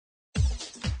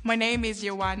My name is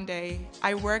Yewande.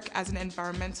 I work as an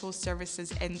environmental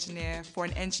services engineer for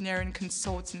an engineering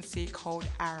consultancy called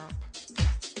Arup.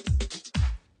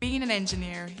 Being an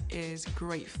engineer is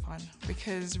great fun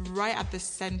because right at the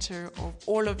center of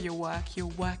all of your work, you're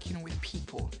working with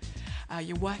people.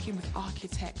 You're working with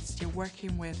architects, you're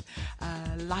working with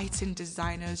lighting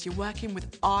designers, you're working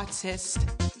with artists.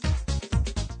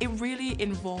 It really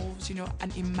involves,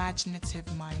 an imaginative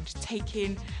mind,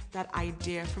 taking that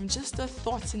idea from just a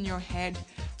thought in your head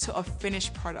to a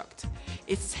finished product.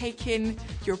 It's taking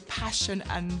your passion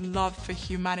and love for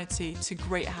humanity to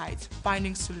great heights,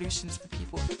 finding solutions for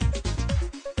people.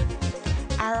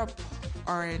 Arup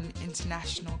are an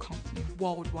international company,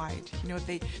 worldwide.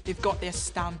 They've got their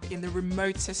stamp in the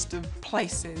remotest of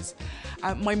places.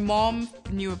 My mom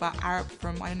knew about Arup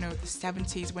from, the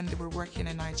 70s when they were working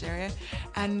in Nigeria.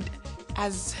 And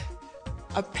as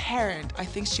a parent, I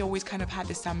think she always kind of had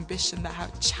this ambition that her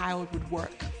child would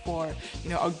work for,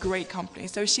 a great company.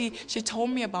 So she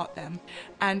told me about them,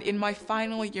 and in my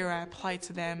final year, I applied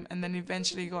to them, and then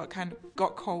eventually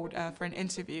got called for an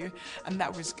interview, and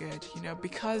that was good,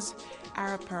 because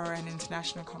Arup are an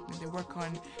international company. They work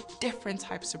on different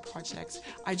types of projects.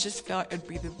 I just felt it'd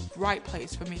be the right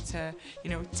place for me to,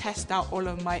 test out all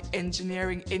of my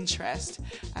engineering interest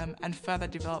and further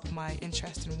develop my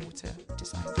interest in water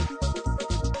design.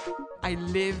 I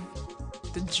live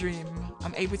the dream.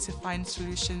 I'm able to find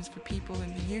solutions for people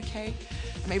in the UK.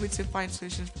 I'm able to find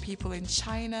solutions for people in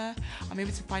China. I'm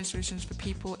able to find solutions for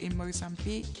people in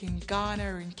Mozambique, in Ghana,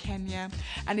 or in Kenya.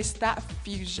 And it's that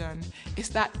fusion, it's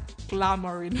that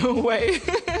glamour in a way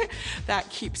that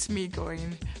keeps me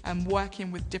going and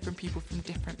working with different people from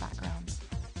different backgrounds.